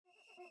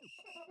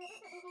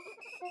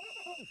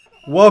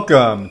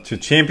Welcome to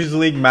Champions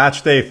League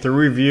Matchday 3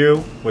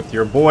 review with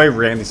your boy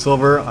Randy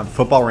Silver on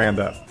Futbol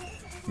Round-Up.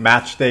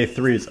 Matchday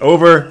 3 is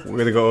over. We're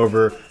going to go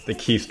over the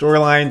key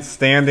storylines,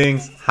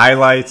 standings,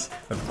 highlights,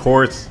 of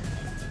course,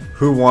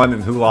 who won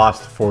and who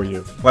lost for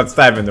you. Let's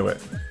dive into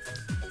it.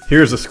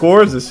 Here's the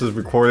scores. This is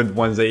recorded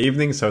Wednesday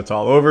evening, so it's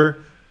all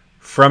over.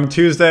 From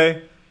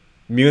Tuesday,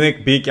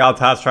 Munich beat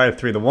Galatasaray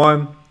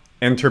 3-1.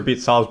 Inter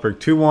beat Salzburg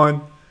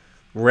 2-1.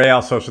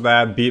 Real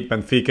Sociedad beat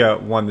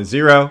Benfica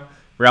 1-0.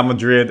 Real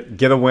Madrid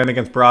get a win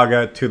against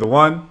Braga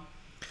 2-1.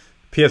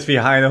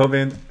 PSV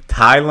Eindhoven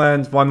tie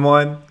Lens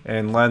 1-1,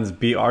 and Lens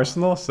beat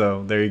Arsenal.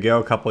 So there you go,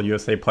 a couple of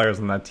USA players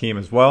on that team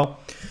as well.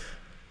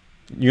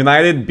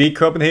 United beat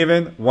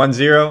Copenhagen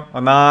 1-0.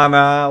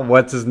 Onana,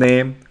 what's his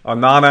name?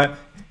 Onana,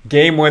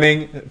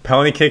 game-winning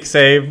penalty kick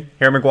save.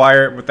 Harry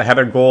Maguire with the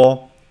header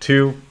goal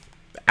to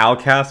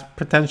outcast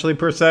potentially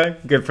per se.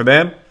 Good for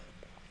them.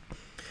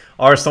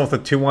 Arsenal with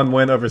a 2-1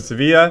 win over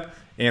Sevilla,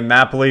 and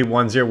Napoli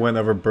 1-0 win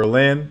over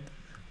Berlin.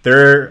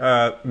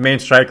 Their main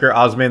striker,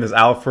 Osman, is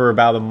out for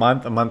about a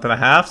month and a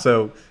half.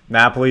 So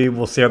Napoli,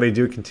 we'll see how they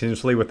do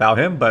continuously without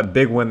him. But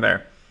big win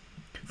there.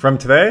 From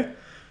today,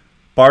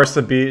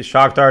 Barca beat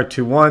Shakhtar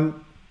 2-1.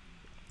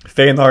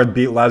 Feyenoord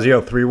beat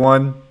Lazio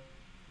 3-1.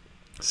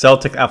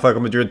 Celtic Atletico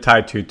Madrid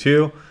tied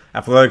 2-2.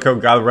 Atletico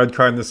got a red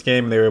card in this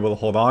game and they were able to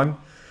hold on.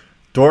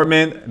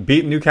 Dortmund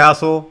beat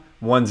Newcastle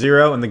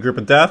 1-0 in the group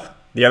of death.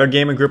 The other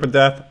game in group of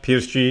death,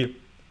 PSG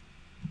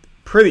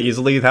pretty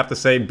easily, you'd have to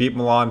say, beat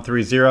Milan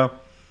 3-0.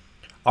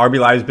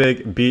 RB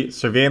Leipzig beat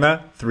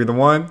Cervena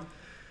 3-1.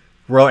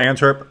 Royal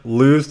Antwerp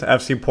lose to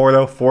FC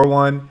Porto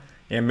 4-1.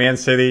 And Man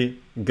City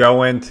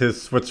go into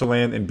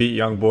Switzerland and beat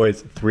Young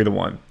Boys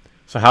 3-1.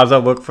 So how does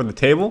that look for the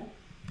table?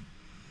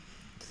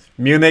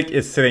 Munich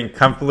is sitting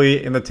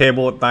comfortably in the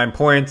table with 9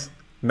 points.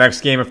 Next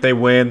game, if they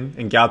win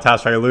and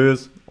Galatasaray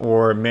lose,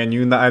 or Man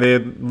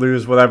United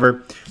lose,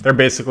 whatever, they're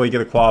basically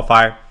going to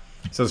qualify.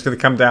 So it's going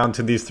to come down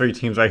to these 3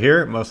 teams right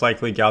here, most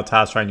likely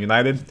Galatasaray and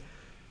United.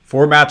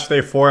 For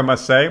Matchday 4, I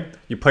must say,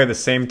 you play the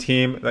same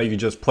team that you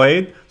just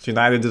played. So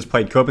United just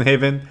played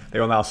Copenhagen. They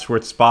will now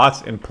switch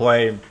spots and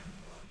play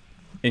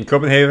in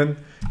Copenhagen,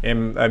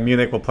 and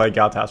Munich will play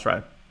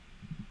Galatasaray.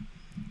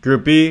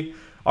 Group B,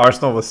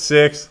 Arsenal with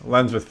 6,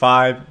 Lens with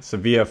 5,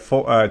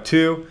 Sevilla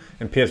 2,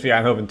 and PSV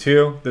Eindhoven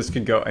 2. This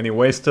could go any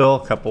way still,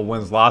 a couple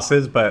wins,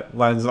 losses, but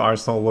Lens and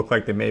Arsenal look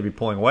like they may be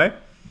pulling away.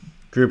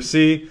 Group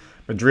C,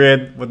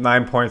 Madrid with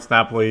 9 points,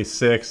 Napoli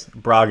 6,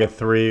 Braga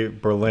 3,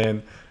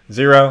 Berlin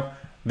 0.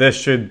 This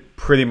should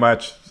pretty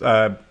much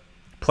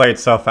play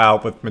itself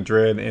out with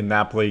Madrid and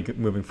Napoli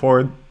moving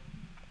forward.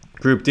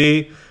 Group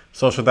D,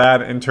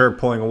 Sociedad, Inter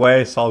pulling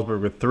away,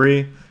 Salzburg with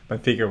 3,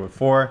 Benfica with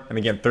 4. And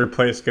again, third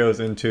place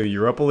goes into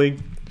Europa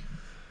League.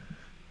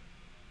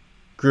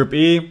 Group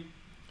E,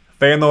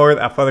 Feyenoord,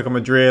 Atletico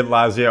Madrid,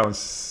 Lazio, and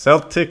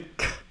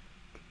Celtic.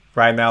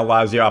 Right now,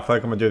 Lazio,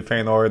 Atletico Madrid,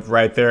 Feyenoord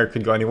right there.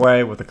 Could go any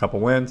way with a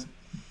couple wins.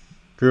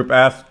 Group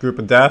F, group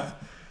of death.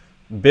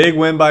 Big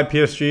win by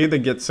PSG. They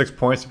get 6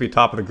 points to be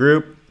top of the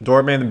group.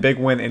 Dortmund, a big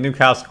win in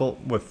Newcastle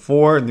with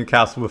 4.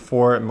 Newcastle with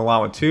 4 and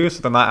Milan with 2.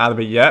 So they're not out of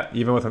it yet,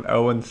 even with an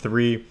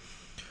 0-3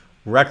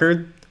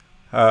 record.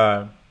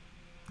 0-2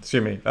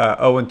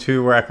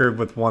 record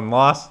with 1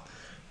 loss.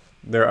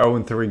 They're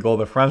 0-3 goal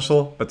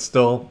differential, but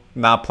still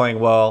not playing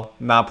well,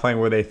 not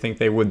playing where they think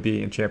they would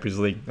be in Champions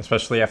League,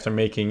 especially after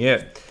making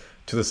it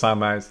to the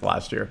semis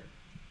last year.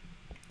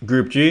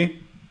 Group G,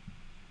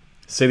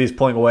 City's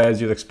pulling away as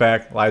you'd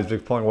expect.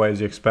 Leipzig pulling away as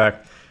you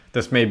expect.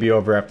 This may be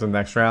over after the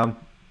next round.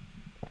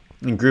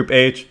 In Group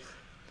H,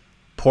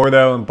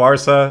 Porto and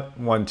Barca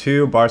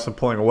 1-2. Barca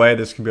pulling away.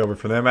 This could be over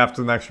for them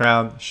after the next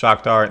round.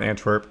 Shakhtar and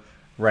Antwerp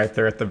right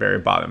there at the very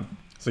bottom.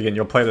 So again,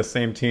 you'll play the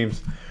same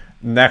teams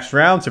next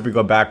round. So if we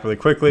go back really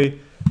quickly,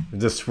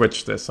 just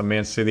switch this. So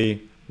Man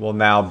City will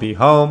now be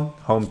home.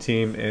 Home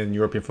team in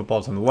European football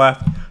is on the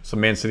left. So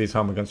Man City's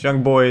home against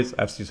Young Boys.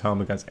 FC's home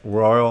against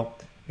Royal,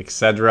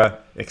 etc.,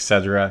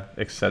 etc.,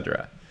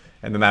 etc.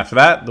 And then after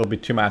that, there'll be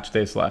 2 match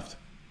days left.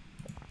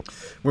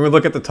 When we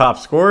look at the top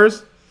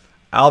scorers,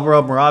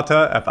 Alvaro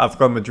Morata at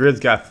Atletico Madrid's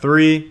got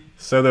 3.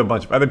 So do a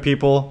bunch of other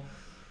people.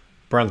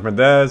 Bruns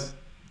Mendez,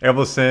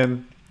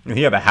 Evelson, and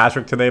he had a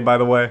hat-trick today, by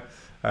the way.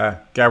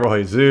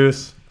 Gabriel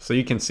Jesus. So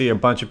you can see a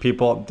bunch of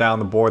people down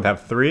the board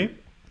have 3.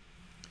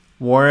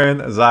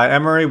 Warren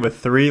Zaire-Emery with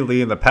 3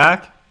 leading the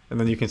pack. And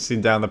then you can see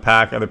down the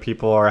pack, other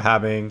people are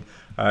having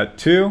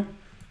 2.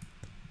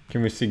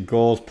 Can we see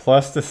goals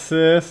plus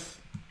assists?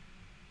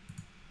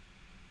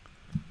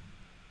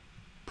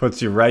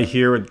 Puts you right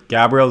here with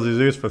Gabriel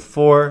Jesus with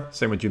 4.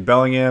 Same with Jude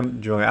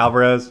Bellingham, Julian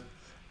Alvarez,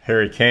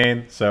 Harry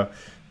Kane. So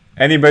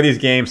anybody's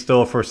game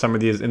still for some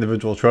of these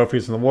individual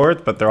trophies and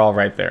awards, but they're all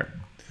right there.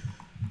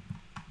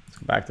 Let's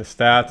go back to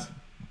stats.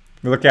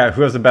 We look at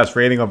who has the best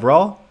rating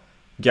overall.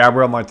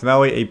 Gabriel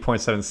Martinelli,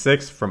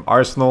 8.76 from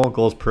Arsenal,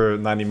 goals per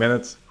 90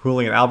 minutes.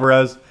 Julian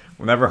Alvarez,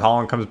 whenever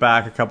Haaland comes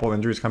back, a couple of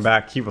injuries come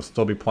back, he will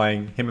still be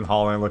playing. Him and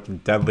Haaland looking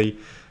deadly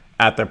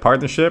at their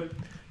partnership.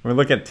 When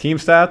we look at team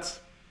stats,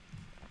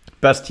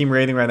 Best team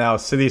rating right now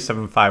is City,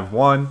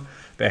 751.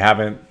 They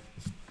haven't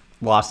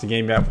lost a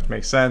game yet, which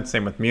makes sense.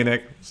 Same with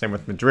Munich, same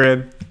with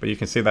Madrid, but you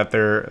can see that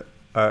they're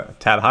a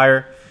tad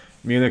higher.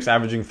 Munich's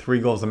averaging 3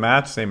 goals a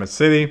match, same as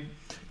City.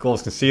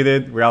 Goals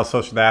conceded, Real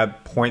Sociedad,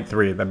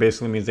 0.3. That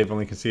basically means they've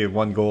only conceded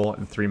 1 goal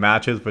in 3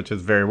 matches, which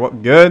is very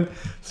good.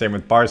 Same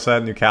with Barca.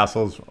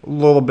 Newcastle's a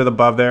little bit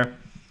above there.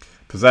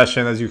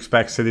 Possession, as you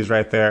expect, City's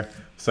right there.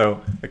 So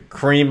the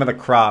cream of the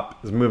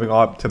crop is moving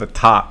up to the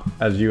top,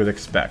 as you would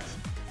expect.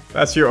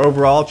 That's your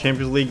overall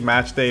Champions League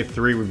Matchday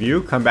 3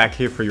 review. Come back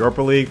here for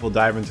Europa League. We'll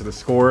dive into the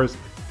scores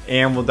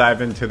and we'll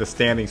dive into the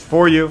standings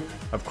for you.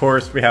 Of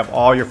course, we have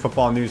all your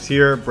football news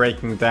here,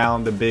 breaking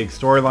down the big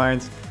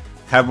storylines,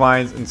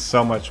 headlines, and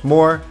so much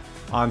more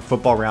on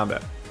Futbol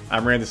Round-Up.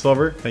 I'm Randy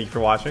Silver. Thank you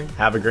for watching.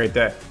 Have a great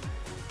day.